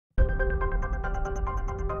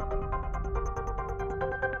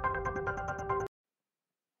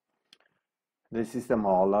This is the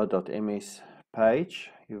Mahala.ms page.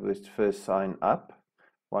 You would first sign up.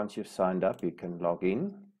 Once you've signed up, you can log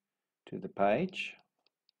in to the page.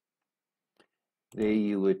 There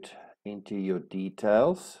you would enter your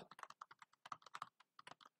details.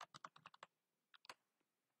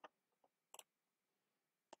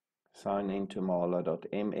 Sign into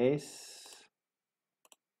Mahala.ms.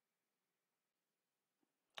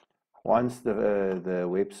 Once the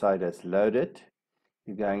website has loaded,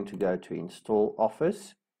 you're going to go to Install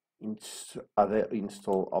Office, other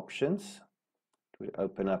install options. It will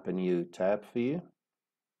open up a new tab for you.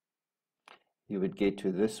 You would get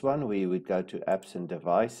to this one where you would go to Apps and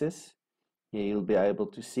Devices. Here you'll be able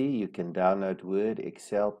to see you can download Word,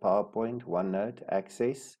 Excel, PowerPoint, OneNote,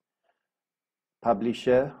 Access,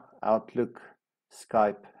 Publisher, Outlook,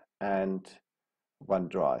 Skype, and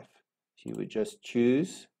OneDrive. So you would just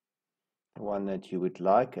choose the one that you would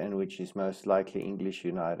like, and which is most likely English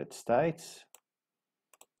United States.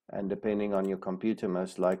 And depending on your computer,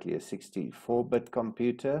 most likely a 64-bit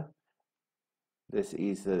computer. This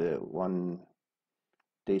is the one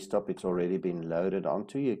desktop it's already been loaded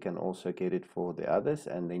onto. You can also get it for the others,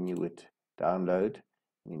 and then you would download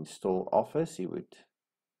and install Office. You would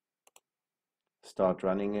start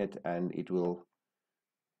running it, and it will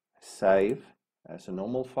save as a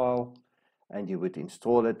normal file, and you would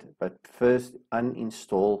install it, but first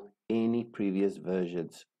uninstall any previous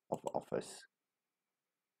versions of Office,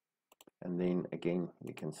 and then again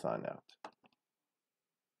you can sign out.